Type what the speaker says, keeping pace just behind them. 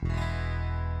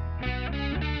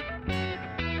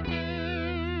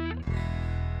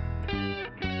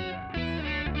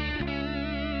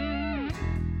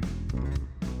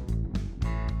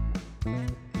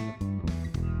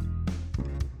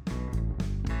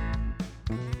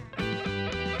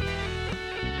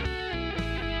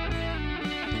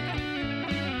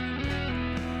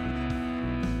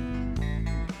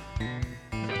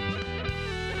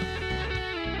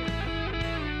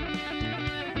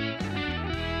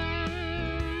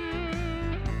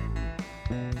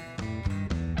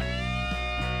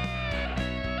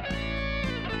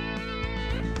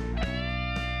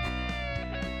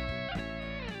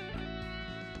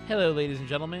Hello, ladies and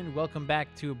gentlemen. Welcome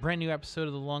back to a brand new episode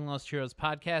of the Long Lost Heroes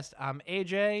podcast. I'm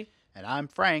AJ, And I'm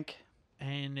Frank.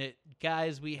 and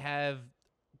guys, we have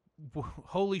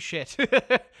holy shit,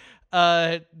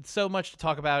 so much to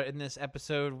talk about in this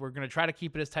episode. We're gonna try to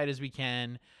keep it as tight as we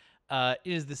can. It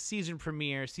is the season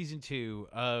premiere, season 2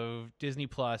 of Disney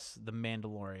Plus, The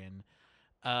Mandalorian.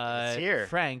 It's here.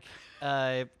 Frank,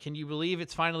 can you believe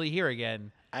it's finally here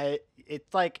again? It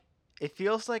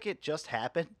feels like it just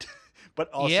happened, but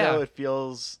also Yeah. it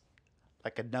feels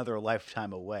like another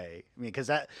lifetime away. I mean, because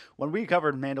that when we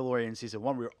covered Mandalorian season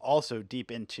 1, we were also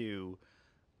deep into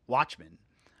Watchmen.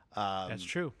 That's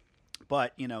true.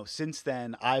 But since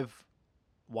then, I've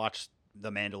watched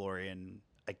The Mandalorian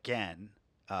again,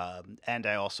 and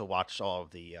I also watched all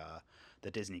of the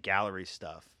Disney Gallery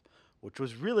stuff, which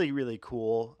was really really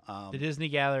cool. The Disney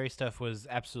Gallery stuff was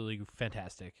absolutely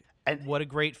fantastic. And What a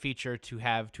great feature to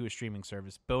have to a streaming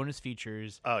service. Bonus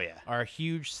features oh yeah, are a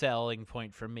huge selling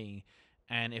point for me.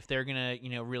 And if they're gonna,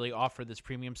 really offer this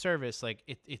premium service, like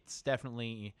it's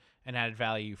definitely an added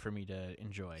value for me to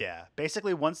enjoy. yeah.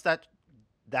 Basically, once that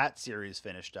series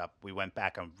finished up, we went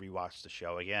back and rewatched the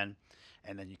show again,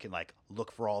 and then you can like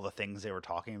look for all the things they were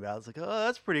talking about. It's like, oh,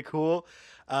 that's pretty cool.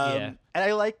 Yeah. And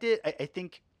I liked it. I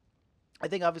think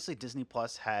obviously Disney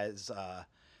Plus has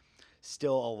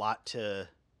still a lot to,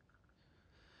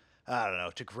 I don't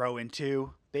know, to grow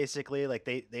into. Basically, like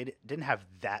they didn't have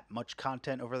that much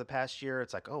content over the past year.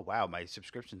 It's like, oh wow, my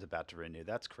subscription's about to renew.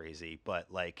 That's crazy. But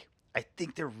like, I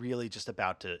think they're really just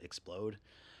about to explode.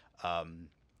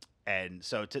 And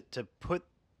so to put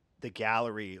the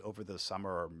gallery over the summer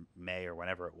or May or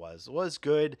whenever it was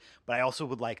good, but I also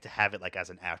would like to have it like as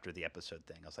an after the episode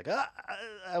thing. I was like,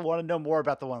 I want to know more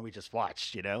about the one we just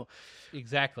watched,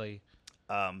 Exactly.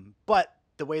 But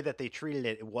the way that they treated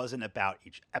it, it wasn't about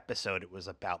each episode. It was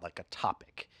about like a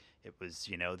topic. It was,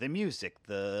 the music,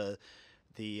 the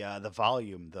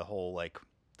volume, the whole like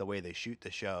the way they shoot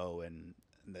the show and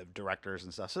the directors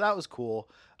and stuff. So that was cool.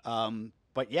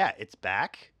 But yeah, it's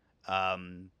back.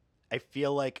 I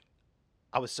feel like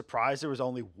I was surprised there was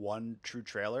only one true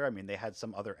trailer. I mean, they had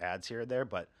some other ads here and there,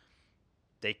 but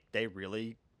they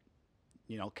really,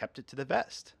 kept it to the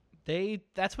vest.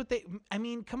 That's what they. I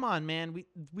mean, come on, man.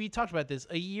 We talked about this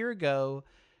a year ago.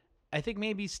 I think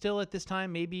maybe still at this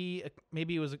time, maybe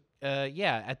it was.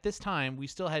 At this time we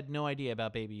still had no idea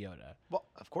about Baby Yoda. Well,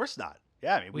 of course not.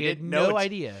 Yeah, I mean, We had didn't know no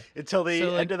idea until the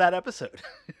So, like, end of that episode.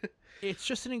 It's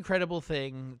just an incredible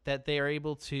thing that they are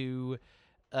able to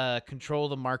control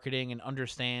the marketing and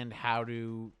understand how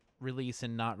to release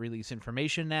and not release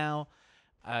information now.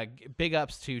 Big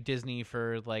ups to Disney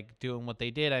for like doing what they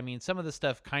did. I mean, some of the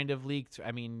stuff kind of leaked.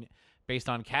 I mean, based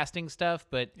on casting stuff,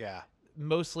 but Yeah.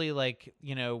 mostly like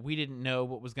we didn't know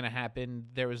what was going to happen.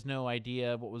 There was no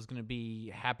idea what was going to be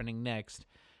happening next,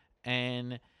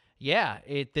 and yeah,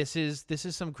 this is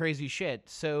some crazy shit.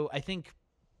 So I think,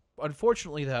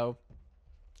 unfortunately, though,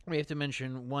 we have to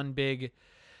mention one big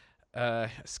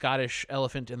Scottish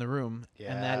elephant in the room,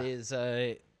 and that Yeah. is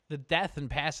the death and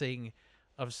passing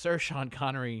of Sir Sean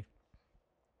Connery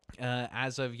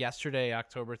as of yesterday,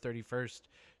 October 31st,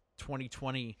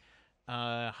 2020,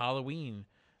 Halloween.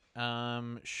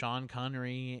 Sean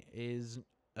Connery is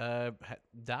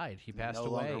died. He passed No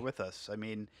away. longer with us. I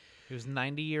mean, He was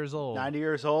 90 years old. 90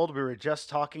 years old. We were just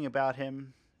talking about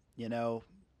him,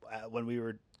 when we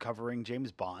were covering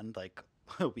James Bond like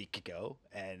a week ago,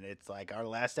 and it's like our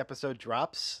last episode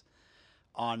drops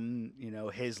on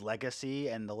his legacy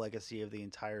and the legacy of the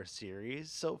entire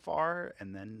series so far,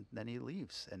 and then he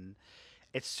leaves, and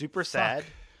it's super sad.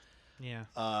 Yeah.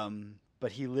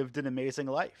 But he lived an amazing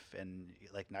life, and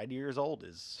like 90 years old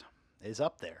is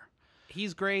up there.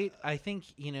 He's great. I think,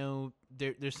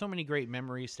 there's so many great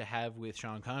memories to have with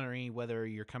Sean Connery, whether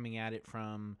you're coming at it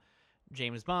from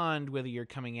James Bond, whether you're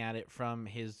coming at it from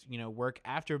his, work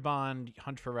after Bond.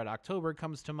 Hunt for Red October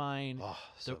comes to mind. Oh,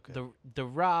 so good. The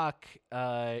Rock,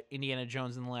 Indiana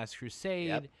Jones and the Last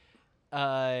Crusade.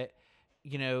 Yep.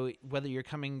 Whether you're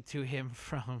coming to him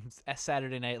from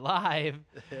Saturday Night Live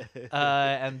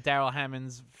and Daryl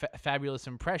Hammond's fabulous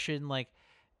impression, like,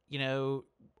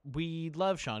 we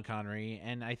love Sean Connery,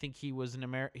 and I think he was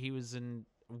he was a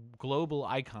global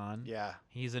icon. Yeah.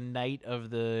 He's a knight of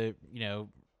the,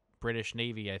 British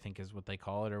Navy, I think is what they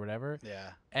call it or whatever.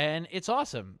 Yeah. And it's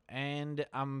awesome. And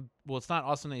it's not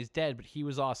awesome that he's dead, but he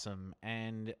was awesome.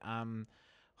 And I'm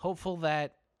hopeful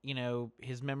that,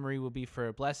 his memory will be for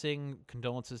a blessing.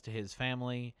 Condolences to his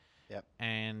family. Yep.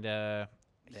 And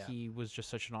he was just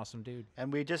such an awesome dude.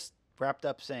 And we just wrapped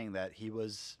up saying that he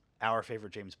was our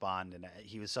favorite James Bond, and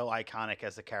he was so iconic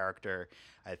as a character.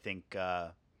 I think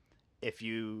if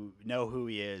you know who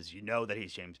he is, you know that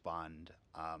he's James Bond.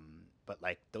 But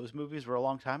like those movies were a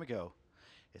long time ago.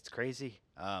 It's crazy.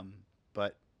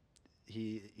 But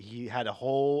he had a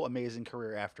whole amazing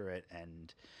career after it,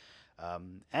 and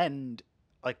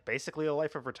like basically a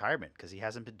life of retirement because he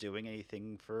hasn't been doing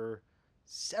anything for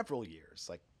several years,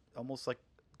 like almost like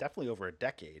definitely over a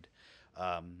decade.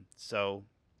 So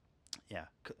yeah,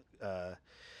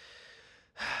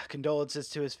 condolences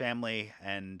to his family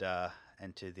and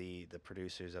to the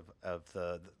producers of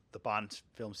the Bond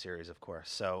film series, of course.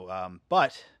 So,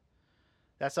 but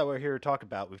that's not what we're here to talk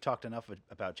about. We've talked enough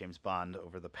about James Bond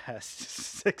over the past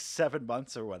 6-7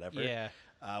 months or whatever. Yeah.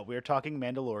 We're talking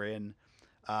Mandalorian,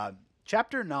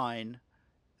 Chapter 9,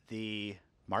 the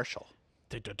Marshal.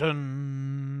 Dun, dun,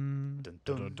 dun, Dun,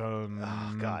 dun. dun, dun,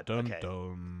 Oh God. dun, Okay.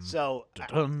 dun, So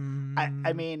dun,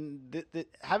 I mean,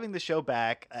 having the show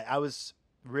back, I was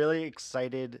really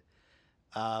excited.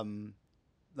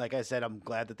 Like I said, I'm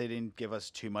glad that they didn't give us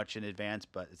too much in advance,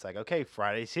 but it's like, okay,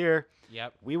 Friday's here.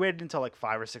 Yep. We waited until like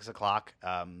 5 or 6 o'clock,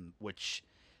 which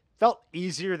felt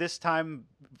easier this time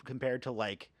compared to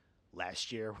like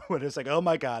last year when it's like, oh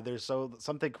my God, there's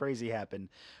something crazy happened.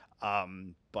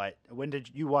 But when did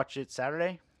you watch it?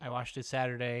 Saturday? I watched it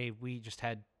Saturday.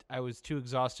 I was too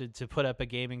exhausted to put up a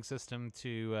gaming system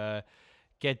to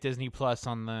get Disney Plus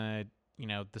on the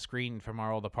screen from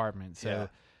our old apartment. So Yeah.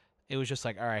 it was just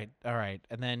like, all right.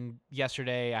 And then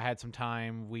yesterday I had some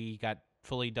time. We got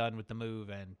fully done with the move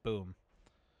and boom,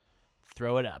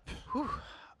 throw it up. Whew.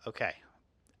 Okay.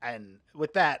 And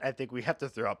with that, I think we have to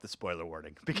throw up the spoiler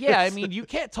warning. Because Yeah, I mean, you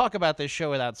can't talk about this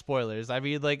show without spoilers. I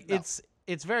mean, like No. it's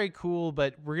very cool,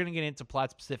 but we're gonna get into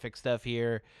plot specific stuff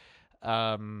here.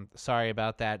 Sorry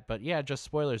about that, but yeah, just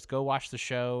spoilers. Go watch the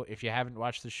show. If you haven't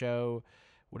watched the show,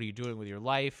 what are you doing with your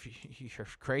life? You're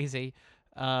crazy.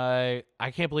 I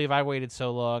can't believe I waited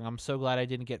so long. I'm so glad I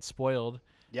didn't get spoiled.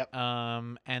 Yep.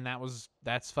 And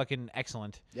that's fucking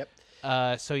excellent.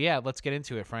 Yep. So yeah, let's get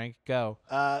into it, Frank. Go.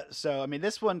 So I mean,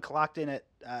 this one clocked in at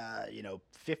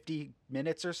 50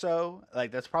 minutes or so.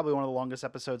 Like that's probably one of the longest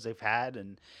episodes they've had,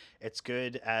 and it's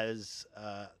good as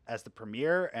the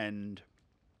premiere. And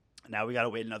now we got to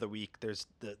wait another week. There's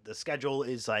the schedule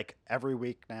is like every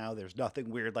week now. There's nothing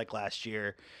weird like last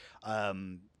year.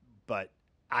 But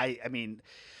I mean,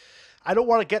 I don't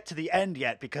want to get to the end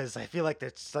yet because I feel like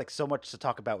there's like so much to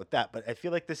talk about with that. But I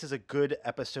feel like this is a good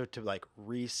episode to like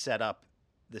reset up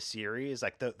the series.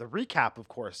 Like the recap, of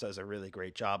course, does a really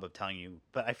great job of telling you.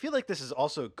 But I feel like this is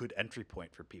also a good entry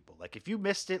point for people. Like if you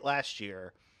missed it last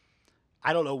year,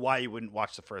 I don't know why you wouldn't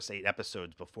watch the first 8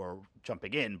 episodes before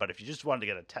jumping in. But if you just wanted to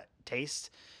get a taste,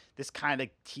 this kind of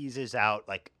teases out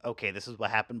like, okay, this is what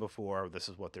happened before. This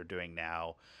is what they're doing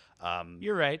now.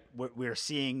 You're right. We're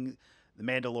seeing the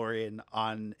Mandalorian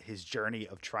on his journey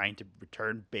of trying to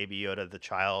return Baby Yoda, the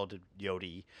child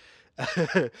Yodi,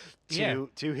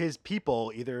 to his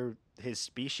people, either his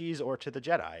species or to the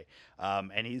Jedi.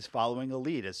 And he's following a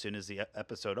lead as soon as the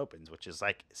episode opens, which is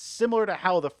like similar to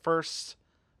how the first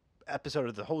episode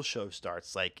of the whole show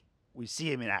starts. Like we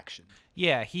see him in action.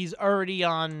 Yeah, he's already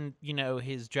on,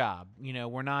 his job.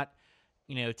 We're not,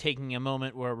 taking a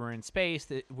moment where we're in space.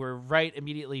 That we're right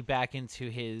immediately back into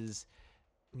his,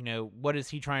 what is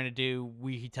he trying to do?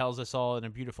 He tells us all in a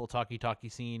beautiful talkie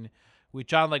scene with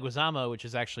John Leguizamo, which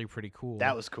is actually pretty cool.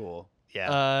 That was cool.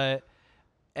 Yeah.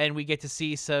 And we get to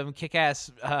see some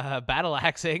kick-ass battle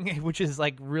axing, which is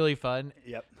like really fun.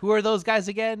 Yep. Who are those guys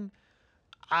again?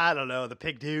 I don't know, the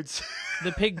pig dudes.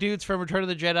 The pig dudes from Return of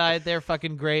the Jedi. They're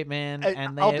fucking great, man.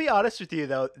 And I'll be honest with you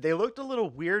though, they looked a little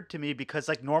weird to me because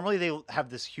like normally they have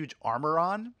this huge armor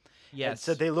on. Yes. And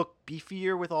so they look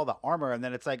beefier with all the armor, and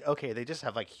then it's like, okay, they just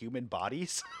have like human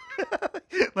bodies.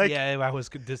 Like, yeah, I was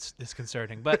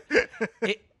disconcerting, but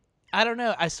I don't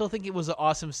know. I still think it was an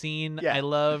awesome scene. Yeah. I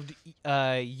loved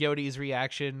Yodi's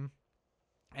reaction,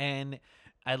 and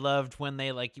I loved when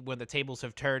the tables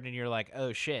have turned and you're like,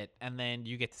 oh shit, and then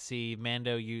you get to see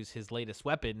Mando use his latest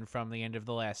weapon from the end of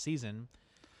the last season,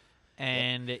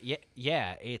 and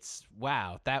yeah, it's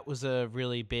wow, that was a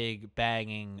really big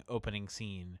banging opening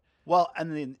scene. Well,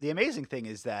 and the amazing thing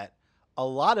is that a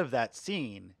lot of that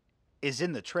scene is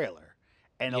in the trailer,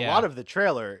 and a Yeah. lot of the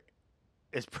trailer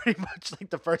is pretty much like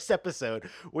the first episode,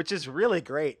 which is really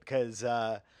great because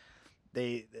they're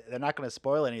not going to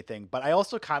spoil anything. But I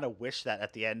also kind of wish that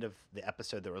at the end of the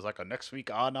episode there was like a next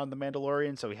week on the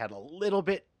Mandalorian, so we had a little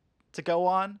bit to go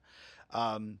on.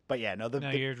 But yeah, no,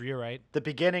 You're right. the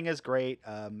beginning is great.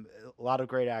 A lot of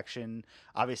great action.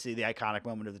 Obviously, the iconic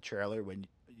moment of the trailer when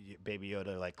Baby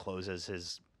Yoda like closes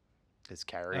his his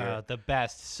carrier. The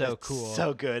best. So It's cool.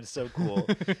 so good, so cool.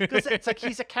 Because it's like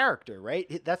he's a character,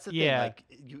 right? That's the thing. Yeah. Like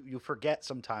you forget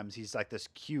sometimes he's like this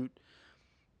cute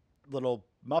little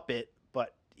Muppet,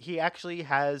 but he actually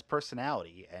has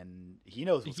personality and he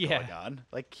knows what's Yeah. going on.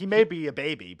 Like he may be a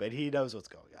baby, but he knows what's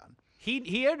going on.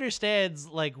 He understands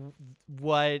like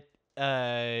what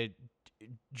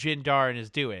Jin Darn is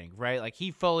doing, right? Like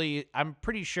he fully, I'm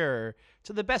pretty sure,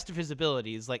 to the best of his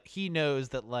abilities, like he knows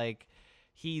that like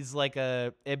he's like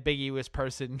a ambiguous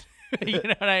person. You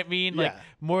know what I mean? Like Yeah.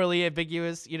 morally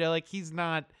ambiguous. You know, like he's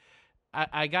not.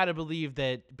 I gotta believe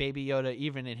that Baby Yoda,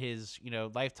 even in his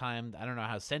lifetime, I don't know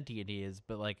how sentient he is,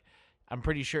 but like I'm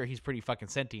pretty sure he's pretty fucking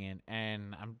sentient,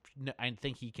 and I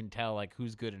think he can tell like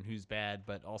who's good and who's bad,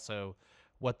 but also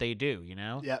what they do. You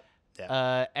know? Yep.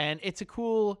 Yeah. And it's a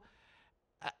cool.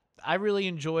 I really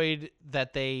enjoyed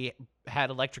that they had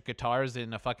electric guitars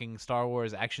in a fucking Star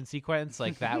Wars action sequence.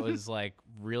 Like that was like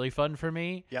really fun for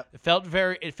me. Yep.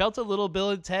 It felt a little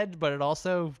Bill and Ted, but it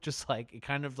also just like it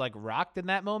kind of like rocked in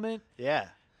that moment. Yeah.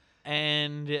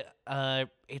 And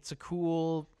it's a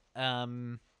cool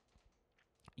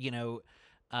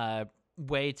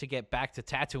way to get back to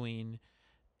Tatooine.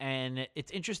 And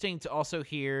it's interesting to also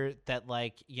hear that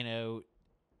like,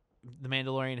 the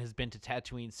Mandalorian has been to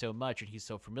Tatooine so much and he's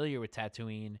so familiar with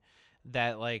Tatooine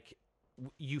that like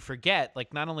you forget,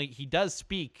 like not only he does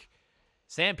speak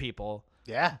Sand People,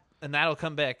 Yeah. and that'll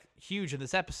come back huge in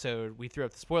this episode. We threw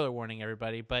up the spoiler warning,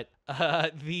 everybody, but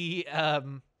he's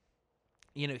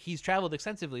traveled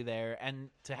extensively there, and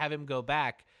to have him go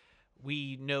back,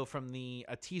 we know from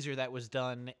a teaser that was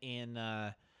done in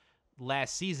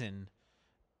last season,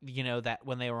 that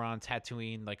when they were on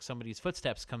Tatooine, like somebody's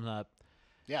footsteps come up.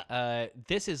 Yeah.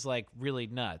 This is like really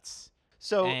nuts.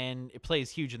 So And it plays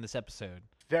huge in this episode.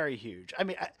 very huge. I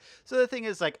mean, so the thing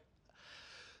is like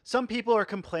some people are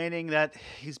complaining that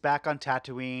he's back on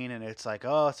Tatooine and it's like,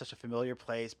 oh, it's such a familiar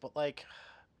place, but like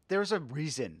there's a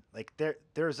reason. Like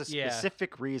there's a Yeah.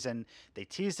 specific reason. They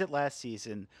teased it last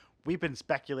season. We've been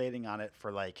speculating on it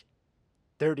for like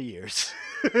 30 years.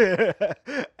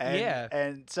 Yeah.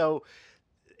 And so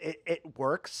it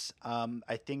works.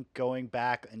 I think going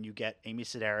back and you get Amy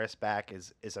Sedaris back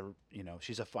is a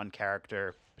she's a fun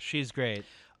character. She's great.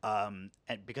 And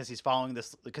because he's following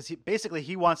this, because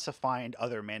he wants to find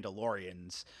other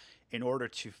Mandalorians in order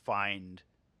to find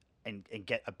and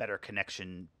get a better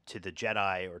connection to the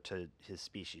Jedi or to his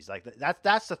species. Like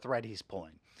that's the thread he's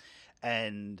pulling.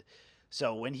 And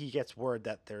so when he gets word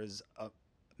that there's a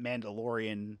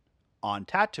Mandalorian on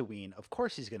Tatooine, of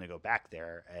course he's going to go back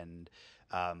there. And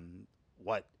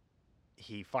what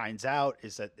he finds out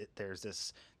is that there's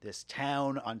this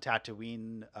town on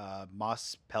Tatooine,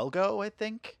 Mos Pelgo, I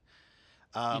think.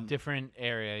 Different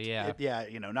area, yeah.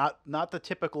 Not the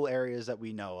typical areas that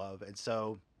we know of, and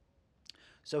so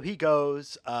he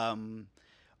goes,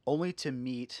 only to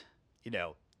meet,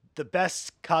 the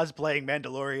best cosplaying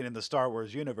Mandalorian in the Star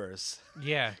Wars universe,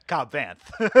 Yeah. Cobb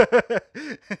Vanth.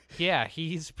 Yeah,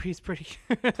 he's pretty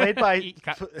Played by,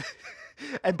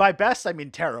 and by best I mean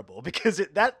terrible, because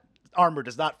that armor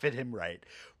does not fit him right.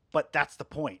 But that's the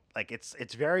point. Like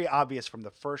it's very obvious from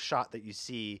the first shot that you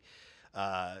see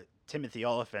Timothy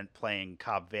Olyphant playing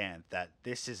Cobb Vanth that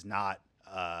this is not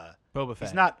Boba Fett.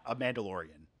 he's not a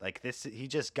Mandalorian. Like this, he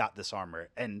just got this armor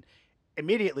and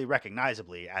immediately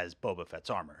recognizably as Boba Fett's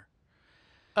armor.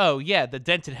 Oh yeah, the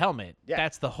dented helmet. Yeah.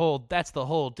 That's the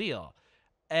whole deal.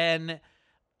 And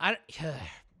all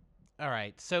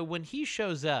right. So when he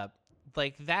shows up,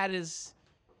 like that is,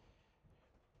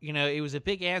 it was a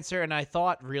big answer, and I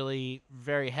thought really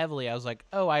very heavily. I was like,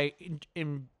 oh, I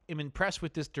am impressed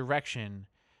with this direction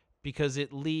because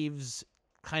it leaves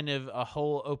kind of a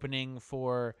whole opening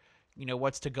for,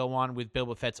 what's to go on with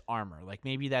Boba Fett's armor. Like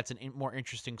maybe that's a more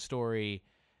interesting story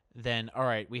than, all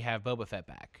right, we have Boba Fett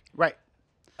back. Right.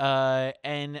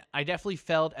 And I definitely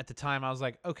felt at the time, I was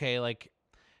like, okay, like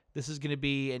this is going to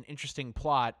be an interesting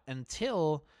plot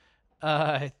until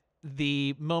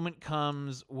the moment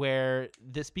comes where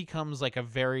this becomes like a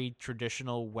very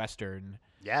traditional Western.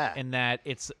 Yeah. In that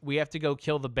we have to go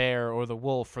kill the bear or the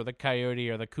wolf or the coyote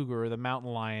or the cougar or the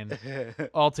mountain lion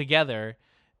all together.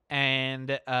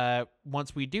 And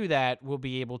once we do that, we'll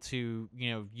be able to,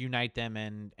 unite them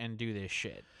and do this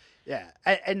shit. Yeah.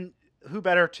 And who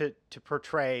better to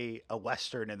portray a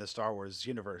Western in the Star Wars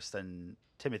universe than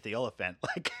Timothy Olyphant?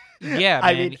 Like, yeah, man,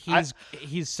 I mean,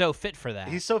 he's so fit for that.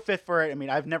 He's so fit for it. I mean,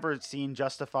 I've never seen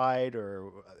Justified, or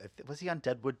was he on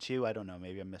Deadwood too? I don't know.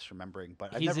 Maybe I'm misremembering,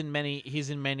 but He's in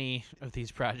many of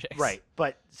these projects. Right,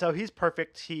 but so he's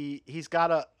perfect. He's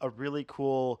got a really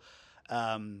cool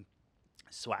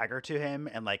swagger to him,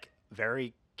 and like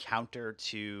very counter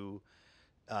to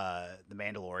the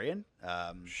Mandalorian.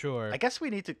 Sure. I guess we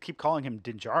need to keep calling him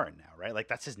Din Djarin now, right? Like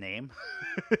that's his name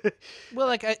Well,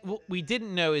 like we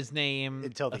didn't know his name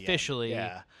until the end. officially.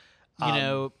 Yeah. You Um,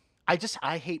 know,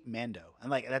 I hate Mando, and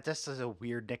like that just is a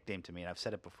weird nickname to me, and I've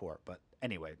said it before. But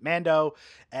anyway, Mando,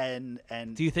 and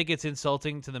do you think it's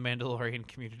insulting to the Mandalorian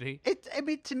community? it. I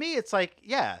mean, to me, it's like,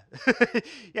 yeah,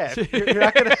 yeah. You're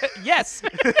not gonna. Yes.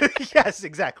 Yes,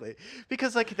 exactly.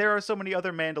 Because like there are so many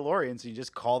other Mandalorians, and you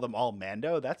just call them all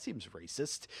Mando. That seems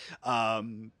racist.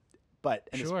 But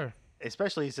and Sure.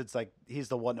 especially since like he's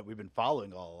the one that we've been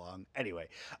following all along. Anyway,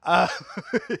 uh,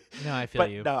 No, I feel but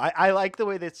you. no, I like the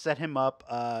way they set him up.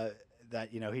 That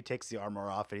he takes the armor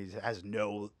off and he has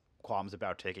no qualms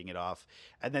about taking it off,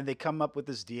 and then they come up with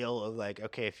this deal of like,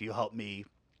 okay, if you help me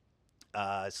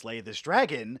slay this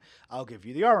dragon, I'll give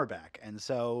you the armor back. And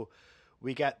so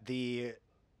we get the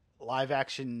live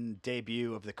action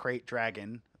debut of the Crate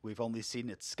Dragon. We've only seen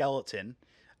its skeleton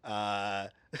uh,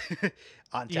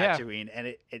 on Yeah. Tatooine, and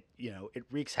it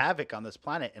wreaks havoc on this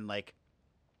planet. And like,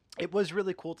 it was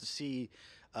really cool to see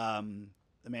the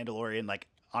Mandalorian like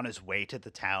on his way to the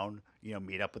town,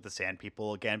 meet up with the Sand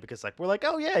People again because like we're like,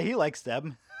 oh yeah, he likes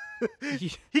them.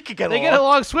 He could get They along. get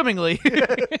along swimmingly.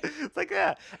 It's like,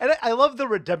 yeah, and I love the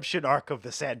redemption arc of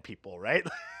the Sand People, right?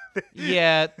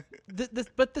 Yeah,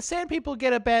 but the Sand People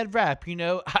get a bad rap.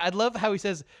 I love how he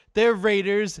says they're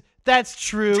raiders. That's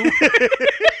true.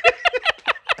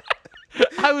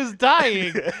 I was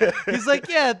dying. He's like,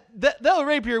 yeah, they'll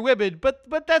rape your women, but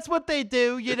that's what they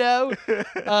do,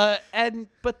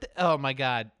 oh my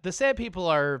God, the Sand People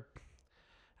are.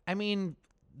 I mean,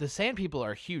 the Sand People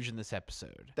are huge in this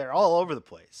episode. They're all over the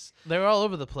place. They're all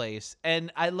over the place,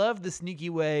 and I love the sneaky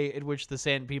way in which the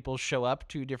Sand People show up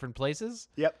to different places.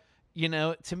 Yep.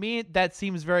 To me, that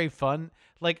seems very fun.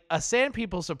 Like a Sand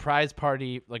People surprise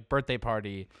party, like birthday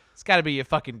party, it's got to be a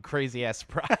fucking crazy ass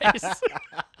surprise.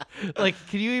 Like,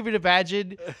 can you even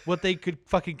imagine what they could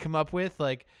fucking come up with?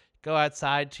 Like, go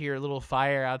outside to your little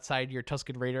fire outside your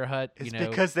Tusken Raider hut. It's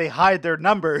because they hide their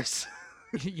numbers.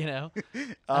 you know.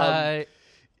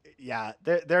 Yeah,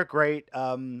 they're great.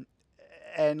 And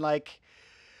like,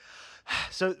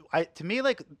 so to me,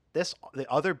 like the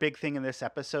other big thing in this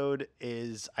episode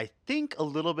is I think a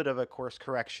little bit of a course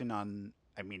correction on.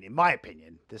 I mean, in my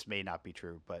opinion, this may not be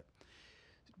true, but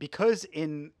because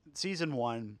in season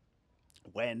 1,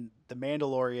 when the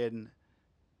Mandalorian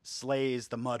slays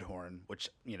the Mudhorn, which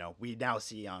we now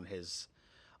see on his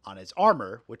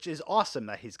armor, which is awesome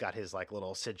that he's got his like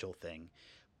little sigil thing,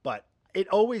 but it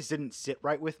always didn't sit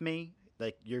right with me.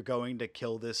 Like, you're going to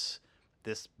kill this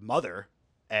mother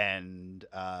and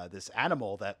this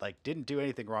animal that like didn't do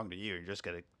anything wrong to you. You're just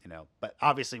gonna, But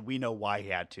obviously, we know why he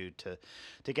had to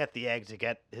get the egg, to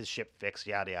get his ship fixed,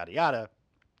 yada yada yada.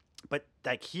 But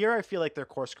like here, I feel like they're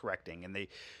course correcting, and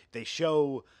they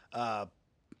show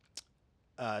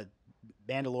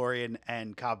Mandalorian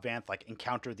and Cobb Vanth like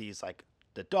encounter these like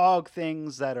the dog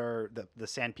things that are the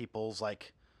Sand People's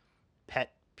like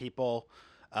pet people,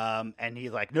 and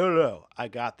he's like, no, I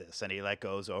got this, and he like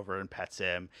goes over and pets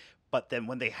him. But then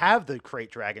when they have the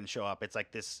Crate Dragon show up, it's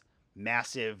like this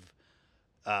massive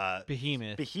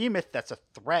behemoth that's a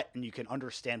threat, and you can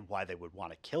understand why they would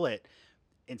want to kill it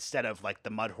instead of like the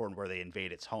Mudhorn where they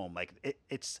invade its home. Like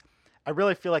it's I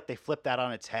really feel like they flipped that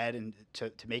on its head and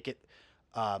to make it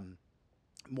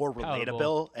more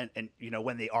relatable. And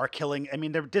when they are killing, I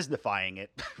mean, they're Disneyfying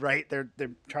it, right? They're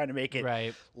trying to make it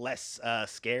right. less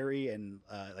scary, and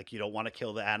like you don't want to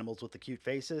kill the animals with the cute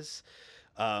faces,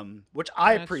 which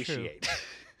I appreciate.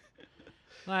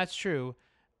 Well, that's true.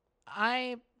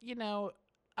 I'm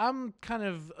kind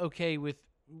of okay with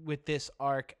this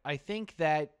arc. I think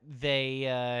that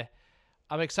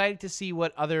I'm excited to see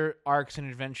what other arcs and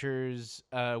adventures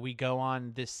we go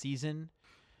on this season.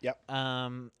 Yep.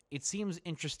 It seems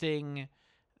interesting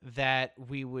that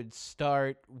we would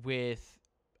start with,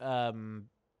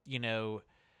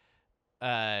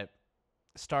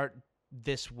 start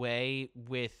this way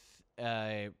with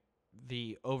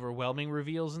the overwhelming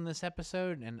reveals in this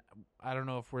episode, and I don't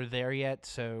know if we're there yet,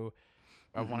 so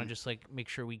I want to just like make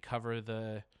sure we cover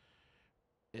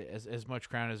as much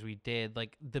ground as we did.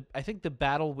 Like I think the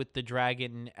battle with the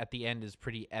dragon at the end is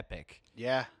pretty epic.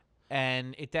 Yeah.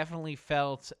 And it definitely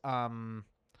felt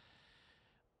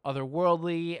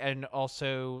otherworldly, and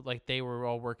also like they were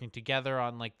all working together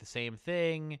on like the same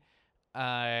thing.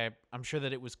 I'm sure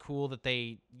that it was cool that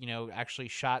they, actually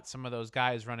shot some of those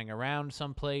guys running around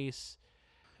someplace.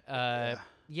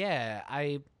 Yeah,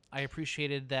 I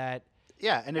appreciated that.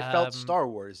 Yeah, and it felt Star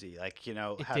Warsy, like it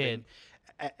having,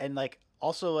 did. and like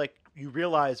also like you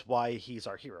realize why he's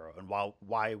our hero and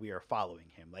why we are following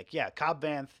him. Like, yeah, Cobb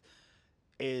Vanth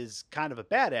is kind of a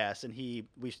badass, and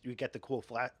we get the cool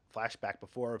flashback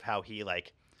before of how he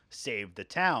like saved the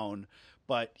town,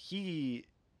 but he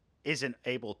isn't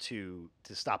able to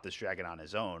stop this dragon on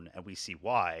his own, and we see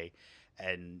why.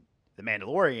 And the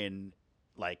Mandalorian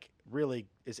like really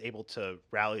is able to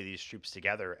rally these troops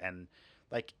together, and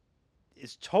like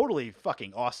is totally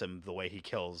fucking awesome the way he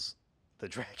kills the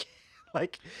dragon.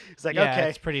 Like it's like, Yeah, okay,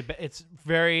 it's pretty. It's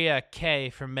very K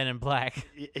from Men in Black.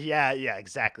 yeah,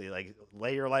 exactly. Like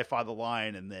lay your life on the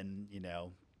line, and then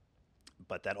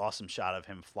but that awesome shot of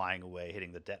him flying away,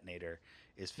 hitting the detonator,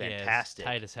 is Yeah, it's fantastic.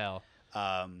 tight as hell.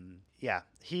 Yeah,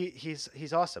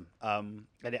 he's awesome. And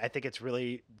I think it's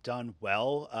really done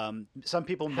well. Some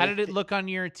people How may did it look on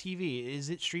your TV? Is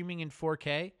it streaming in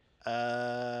 4K?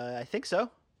 I think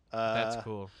so. That's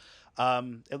cool.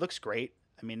 It looks great.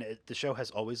 I mean, the show has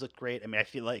always looked great. I mean,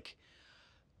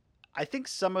 I think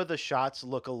some of the shots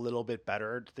look a little bit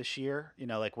better this year.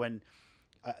 Like when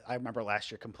I remember last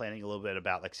year complaining a little bit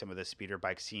about like some of the speeder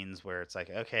bike scenes where it's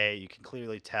like, okay, you can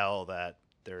clearly tell that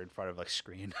they're in front of like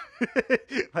screen,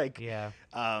 like, Yeah.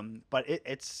 but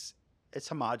it's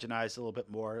homogenized a little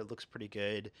bit more. It looks pretty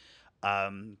good.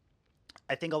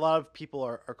 I think a lot of people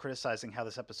are criticizing how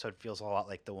this episode feels a lot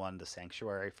like the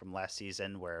Sanctuary from last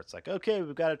season, where it's like, okay,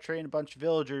 we've got to train a bunch of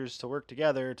villagers to work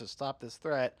together to stop this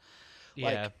threat.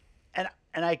 Yeah. Like,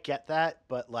 and I get that,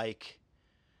 but like,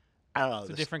 I don't know. It's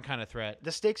a different kind of threat.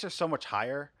 The stakes are so much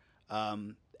higher.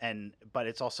 But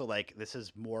it's also like, this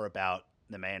is more about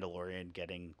the Mandalorian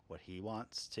getting what he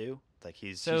wants too. Like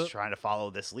he's trying to follow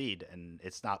this lead, and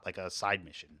it's not like a side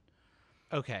mission.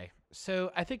 Okay, so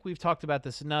I think we've talked about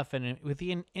this enough, and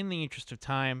in the interest of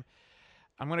time,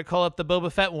 I'm going to call up the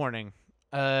Boba Fett warning.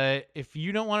 If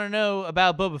you don't want to know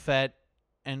about Boba Fett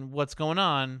and what's going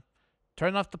on,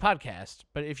 turn off the podcast.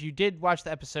 But if you did watch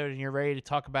the episode and you're ready to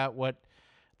talk about what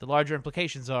the larger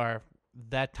implications are,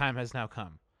 that time has now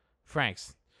come.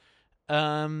 Franks.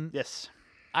 Yes.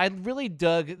 I really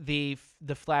dug the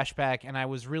flashback, and I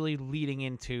was really leading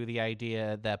into the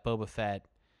idea that Boba Fett,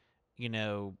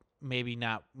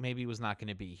 maybe was not going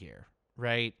to be here,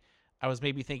 right? I was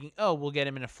maybe thinking, oh, we'll get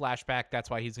him in a flashback. That's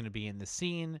why he's going to be in the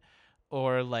scene.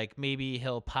 Or like maybe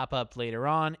he'll pop up later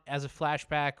on as a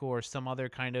flashback or some other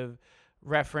kind of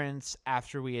reference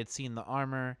after we had seen the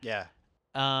armor. Yeah.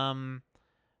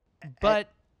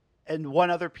 But and one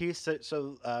other piece,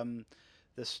 the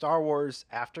Star Wars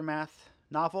Aftermath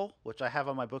novel, which I have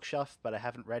on my bookshelf but I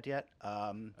haven't read yet,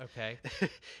 okay,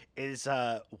 is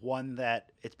one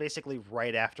that it's basically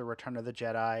right after Return of the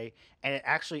Jedi, and it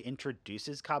actually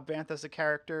introduces Cobb Vanth as a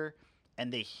character,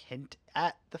 and they hint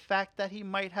at the fact that he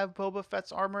might have Boba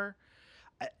Fett's armor,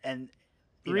 and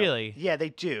really, yeah, they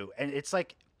do, and it's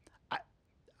like,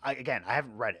 again, I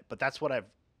haven't read it, but that's what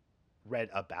I've read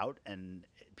about, and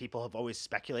people have always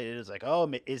speculated. It's like,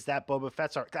 oh, is that Boba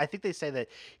Fett's armor? I think they say that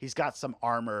he's got some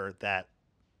armor that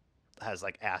has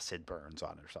like acid burns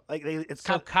on it or something. Like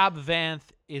so Cobb Vanth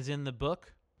is in the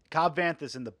book. Cobb Vanth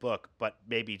is in the book, but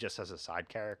maybe just as a side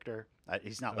character.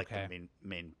 He's not like Okay. the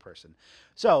main person.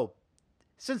 So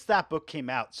since that book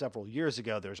came out several years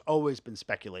ago, there's always been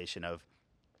speculation of,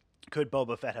 could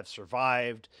Boba Fett have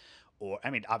survived? Or,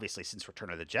 I mean, obviously since Return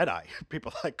of the Jedi,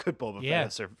 people like, could Boba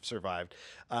Fett have survived?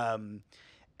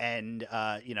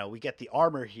 We get the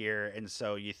armor here, and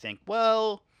so you think,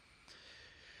 well,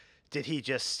 did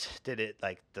it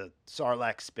like the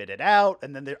Sarlacc spit it out?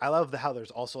 And then I love how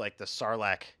there's also like the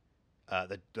Sarlacc,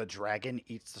 the dragon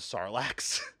eats the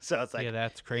Sarlaccs. So it's like, yeah,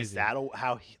 that's crazy. Is that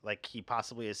how he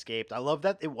possibly escaped? I love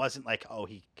that it wasn't like, oh,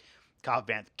 Cobb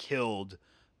Vanth killed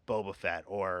Boba Fett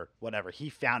or whatever. He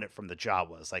found it from the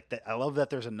Jawas. Like that. I love that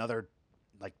there's another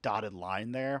like dotted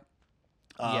line there.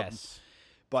 Yes.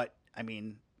 But I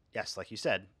mean, yes, like you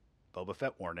said, Boba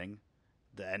Fett warning.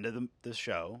 The end of the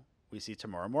show, we see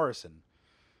Tamora Morrison,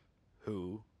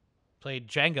 who played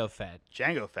Jango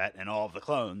Fett and all of the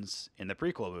clones in the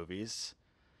prequel movies,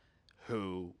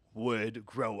 who would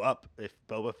grow up, if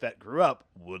Boba Fett grew up,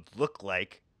 would look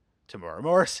like Tamora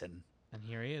Morrison. And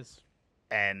here he is.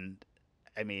 And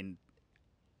I mean,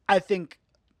 I think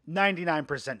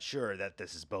 99% sure that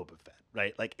this is Boba Fett,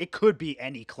 right? Like, it could be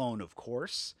any clone, of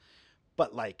course,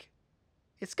 but like,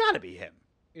 it's got to be him.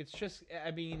 It's just,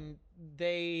 I mean,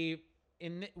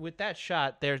 with that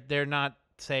shot, they're not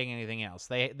saying anything else.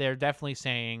 They're definitely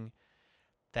saying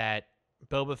that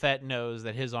Boba Fett knows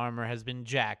that his armor has been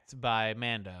jacked by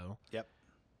Mando. Yep.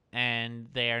 And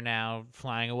they are now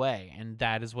flying away, and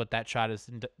that is what that shot is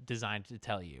designed to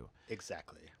tell you.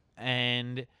 Exactly.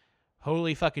 And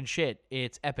holy fucking shit,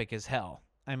 it's epic as hell.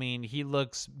 I mean, he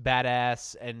looks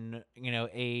badass and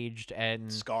aged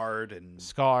and Scarred, and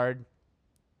scarred.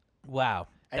 Wow,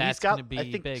 he's that's got, gonna I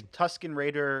be think, big. Tusken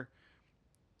Raider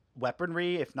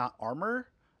weaponry, if not armor.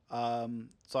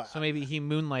 So maybe he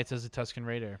moonlights as a Tusken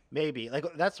Raider. Maybe, like,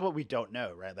 that's what we don't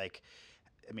know, right? Like,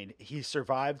 I mean, he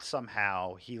survived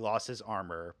somehow. He lost his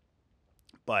armor,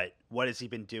 but what has he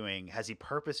been doing? Has he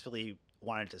purposefully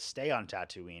wanted to stay on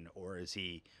Tatooine, or is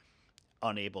he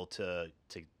unable to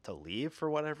leave for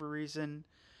whatever reason?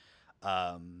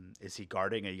 Is he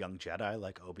guarding a young Jedi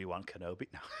like Obi-Wan Kenobi?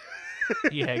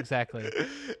 Yeah, exactly.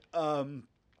 No.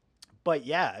 But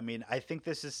yeah, I mean, I think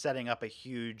this is setting up a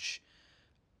huge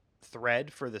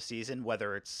thread for the season,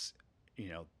 whether it's,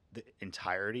 the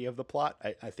entirety of the plot.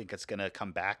 I think it's going to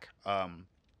come back.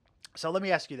 So let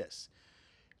me ask you this.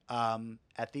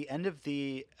 At the end of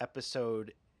the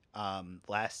episode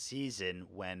last season,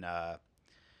 when I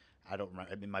don't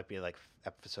remember, it might be like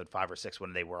episode 5 or 6,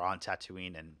 when they were on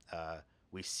Tatooine, and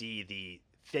we see the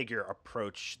figure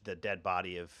approach the dead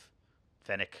body of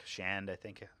Fennec Shand, I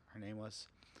think her name was.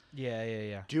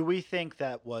 Yeah. Do we think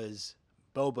that was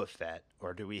Boba Fett,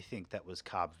 or do we think that was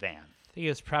Cobb Vanth? I think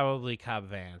it's probably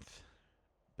Cobb Vanth,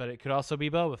 but it could also be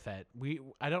Boba Fett.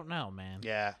 I don't know, man.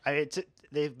 Yeah,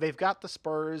 they've got the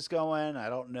spurs going. I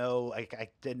don't know. I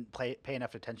didn't pay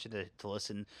enough attention to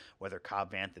listen whether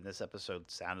Cobb Vanth in this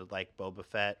episode sounded like Boba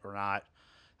Fett or not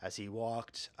as he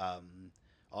walked.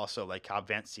 Also, like, Cobb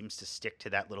Vanth seems to stick to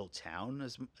that little town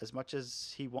as much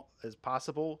as as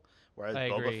possible, whereas I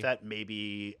Boba agree. Fett may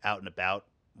be out and about,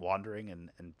 wandering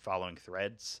and following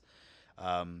threads.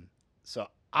 So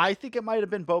I think it might have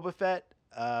been Boba Fett.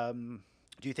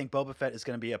 Do you think Boba Fett is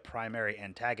going to be a primary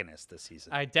antagonist this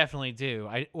season? I definitely do.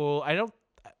 I don't.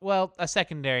 Well, a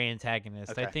secondary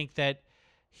antagonist. I Okay. think that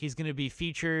he's going to be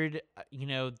featured.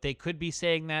 They could be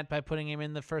saying that by putting him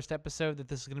in the first episode, that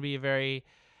this is going to be a very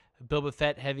Boba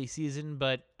Fett heavy season,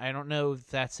 but I don't know if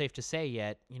that's safe to say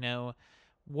yet.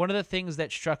 One of the things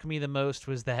that struck me the most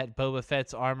was that Boba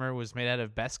Fett's armor was made out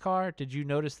of Beskar. Did you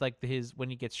notice, like, his when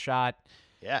he gets shot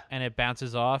Yeah. and it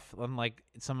bounces off, and like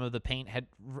some of the paint had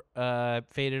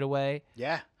faded away?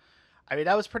 Yeah. I mean,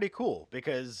 that was pretty cool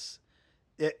because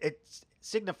it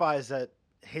signifies that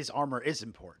his armor is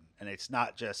important, and it's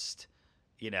not just,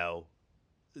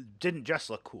 didn't just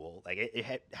look cool. Like,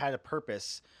 it had a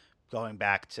purpose, going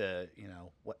back to,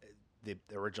 what the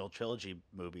original trilogy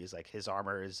movies. Like, his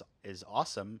armor is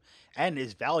awesome and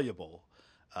is valuable.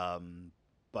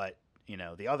 But,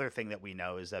 the other thing that we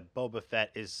know is that Boba Fett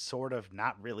is sort of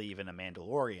not really even a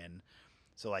Mandalorian.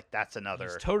 So, like, that's He's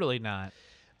another. totally not.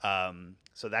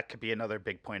 So that could be another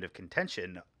big point of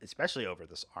contention, especially over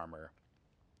this armor.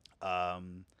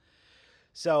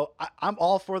 So I'm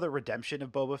all for the redemption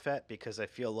of Boba Fett, because I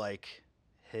feel like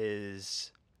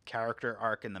his character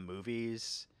arc in the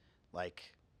movies,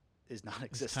 like, is It's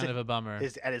non-existent. kind of a bummer.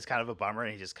 And it's kind of a bummer,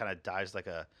 and he just kind of dies like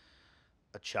a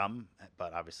chum.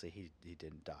 But obviously he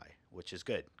didn't die, which is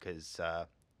good, because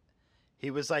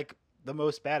he was like the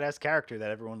most badass character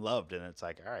that everyone loved, and it's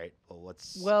like, all right, well,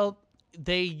 let's. Well,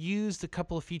 they used a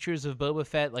couple of features of Boba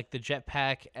Fett, like the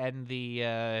jetpack and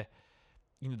the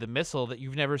the missile that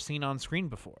you've never seen on screen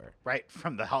before. Right,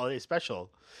 from the holiday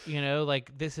special.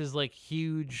 Like, this is like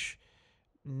huge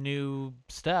new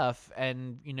stuff,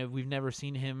 and we've never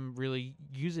seen him really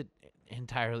use it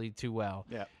entirely too well.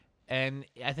 Yeah. And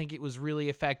I think it was really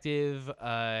effective.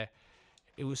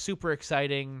 It was super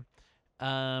exciting.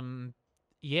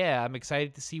 Yeah, I'm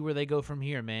excited to see where they go from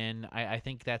here, man. I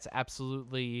think that's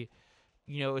absolutely,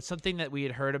 it's something that we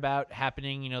had heard about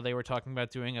happening. They were talking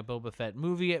about doing a Boba Fett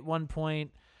movie at one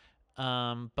point.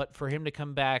 But for him to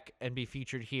come back and be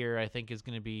featured here, I think is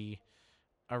going to be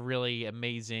a really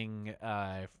amazing,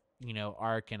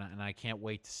 arc. And I can't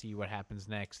wait to see what happens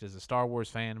next as a Star Wars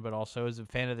fan, but also as a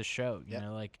fan of the show. Yep.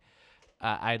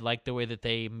 I like the way that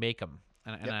they make them,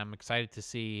 and Yep. I'm excited to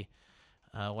see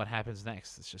what happens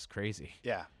next. It's just crazy.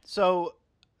 Yeah. So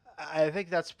I think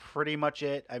that's pretty much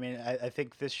it. I mean, I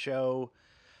think this show,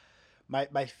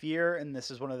 my fear, and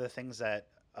this is one of the things that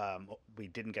we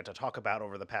didn't get to talk about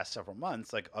over the past several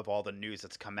months, like, of all the news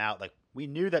that's come out. Like, we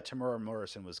knew that Tamura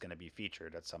Morrison was going to be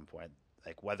featured at some point,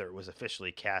 like, whether it was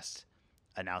officially cast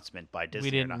announcement by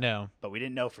Disney We or didn't not, know. but we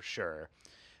didn't know for sure.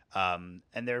 And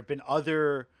there have been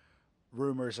other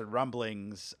rumors and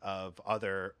rumblings of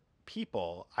other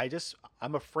people.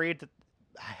 I'm afraid that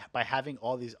by having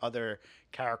all these other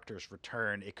characters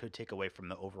return, it could take away from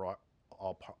the overall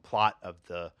plot of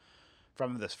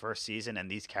from this first season,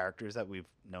 and these characters that we've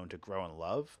known to grow and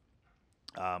love.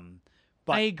 But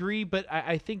I agree, but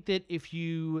I think that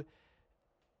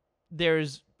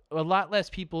there's a lot less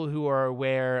people who are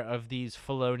aware of these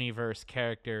Filoni-verse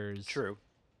characters True.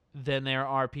 than there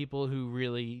are people who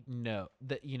really know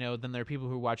that, than there are people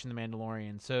who are watching The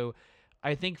Mandalorian. So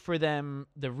I think for them,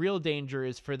 the real danger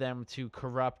is for them to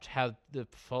corrupt how the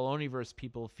Filoni-verse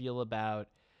people feel about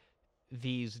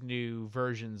these new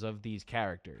versions of these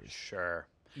characters. Sure.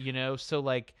 So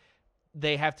like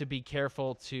they have to be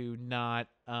careful to not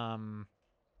kind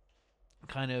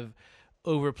of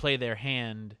overplay their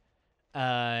hand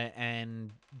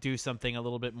and do something a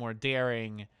little bit more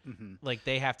daring. Mm-hmm. Like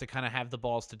they have to kind of have the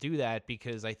balls to do that,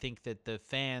 because I think that the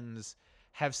fans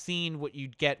have seen what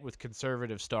you'd get with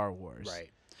conservative Star Wars. Right.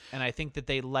 And I think that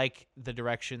they like the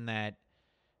direction that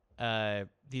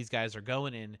these guys are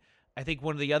going in. I think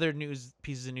one of the other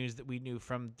pieces of news that we knew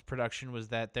from production was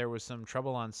that there was some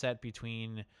trouble on set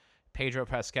between Pedro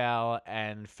Pascal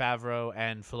and Favreau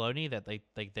and Filoni, that they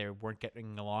weren't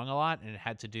getting along a lot, and it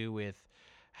had to do with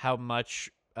how much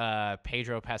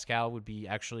Pedro Pascal would be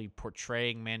actually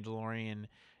portraying Mandalorian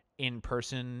in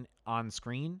person on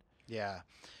screen. Yeah.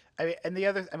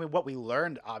 What we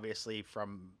learned obviously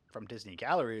from Disney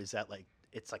Gallery is that like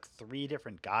it's like 3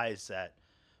 different guys that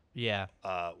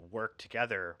work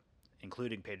together,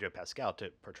 including Pedro Pascal, to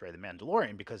portray the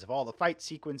Mandalorian because of all the fight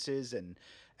sequences and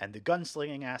the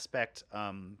gunslinging aspect.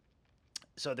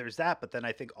 So there's that, but then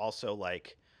I think also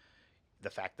like the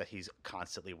fact that he's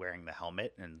constantly wearing the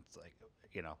helmet, and it's like,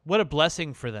 what a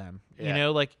blessing for them. Yeah.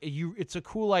 Like it's a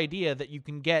cool idea that you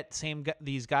can get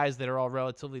these guys that are all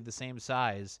relatively the same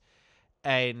size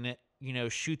and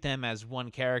shoot them as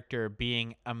one character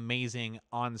being amazing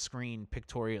on screen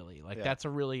pictorially. Like that's a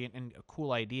really a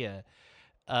cool idea.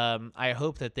 I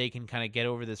hope that they can kind of get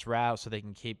over this route so they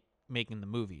can keep making the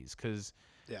movies, because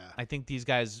I think these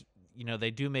guys,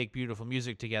 they do make beautiful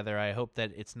music together. I hope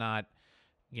that it's not,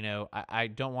 I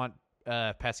don't want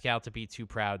Pascal to be too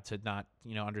proud to not,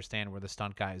 understand where the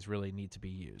stunt guys really need to be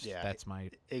used. Yeah, that's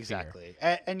my exactly.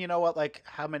 And you know what? Like,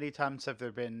 how many times have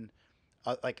there been,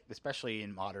 like, especially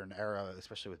in modern era,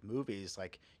 especially with movies,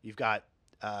 like you've got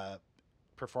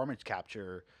performance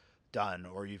capture done,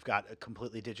 or you've got a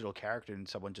completely digital character and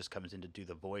someone just comes in to do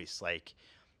the voice. Like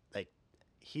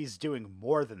he's doing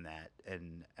more than that,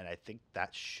 and I think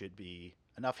that should be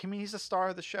enough. I mean, he's the star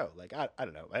of the show. Like I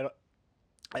don't know.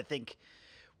 I think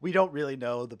we don't really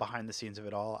know the behind the scenes of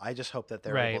it all. I just hope that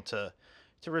they're able to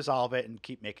resolve it and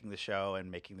keep making the show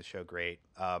great.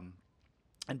 And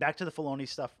back to the Filoni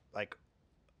stuff, like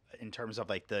in terms of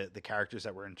like the characters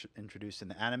that were introduced in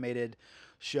the animated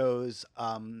shows,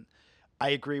 I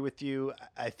agree with you.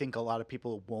 I think a lot of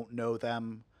people won't know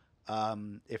them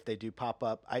if they do pop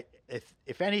up.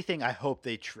 If anything, I hope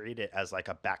they treat it as like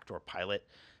a backdoor pilot,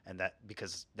 and that,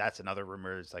 because that's another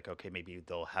rumor, is like, okay, maybe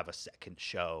they'll have a second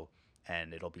show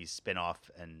and it'll be spin-off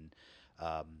and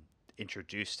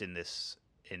introduced in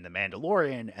the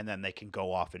Mandalorian, and then they can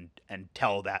go off and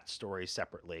tell that story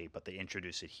separately, but they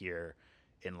introduce it here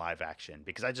in live action,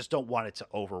 because I just don't want it to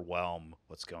overwhelm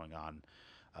what's going on.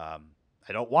 I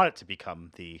don't want it to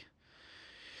become the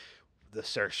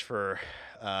search for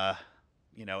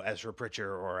Ezra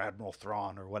Bridger or Admiral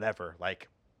Thrawn or whatever. Like,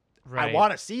 I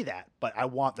want to see that, but I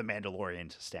want the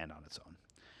Mandalorian to stand on its own.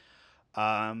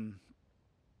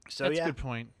 So that's a good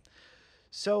point.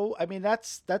 So I mean,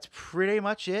 that's pretty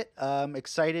much it.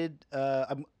 Excited.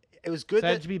 It was good.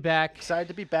 Excited to be back. Excited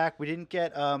to be back. We didn't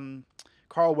get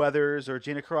Carl Weathers or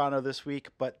Gina Carano this week,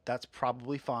 but that's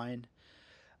probably fine.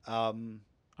 I'm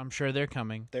sure they're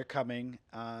coming. They're coming.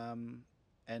 And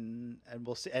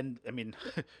we'll see. And I mean,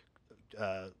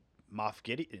 Moff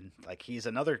Gideon, like, he's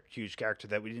another huge character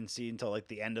that we didn't see until like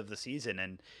the end of the season,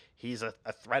 and he's a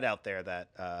threat out there that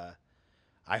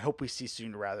I hope we see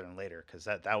sooner rather than later, because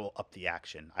that will up the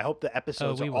action. I hope the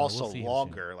episodes are also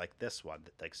longer, like this one,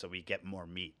 like, so we get more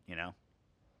meat.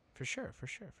 For sure.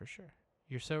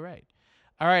 You're so right.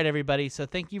 All right, everybody. So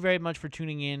thank you very much for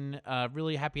tuning in.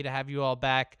 Really happy to have you all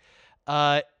back.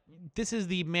 This is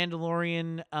the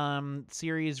Mandalorian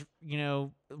series,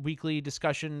 weekly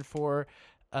discussion for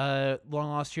Long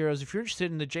Lost Heroes. If you're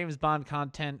interested in the James Bond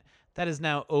content, that is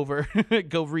now over.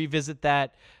 Go revisit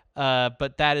that.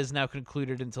 But that is now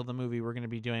concluded until the movie. We're going to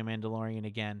be doing Mandalorian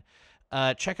again.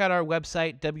 Check out our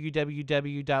website,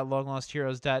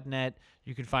 www.longlostheroes.net.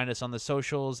 You can find us on the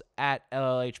socials at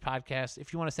LLH Podcast.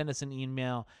 If you want to send us an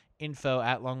email,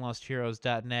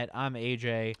 info@longlostheroes.net. I'm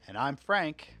AJ. And I'm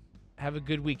Frank. Have a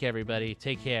good week, everybody.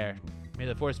 Take care. May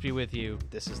the Force be with you.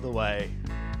 This is the way.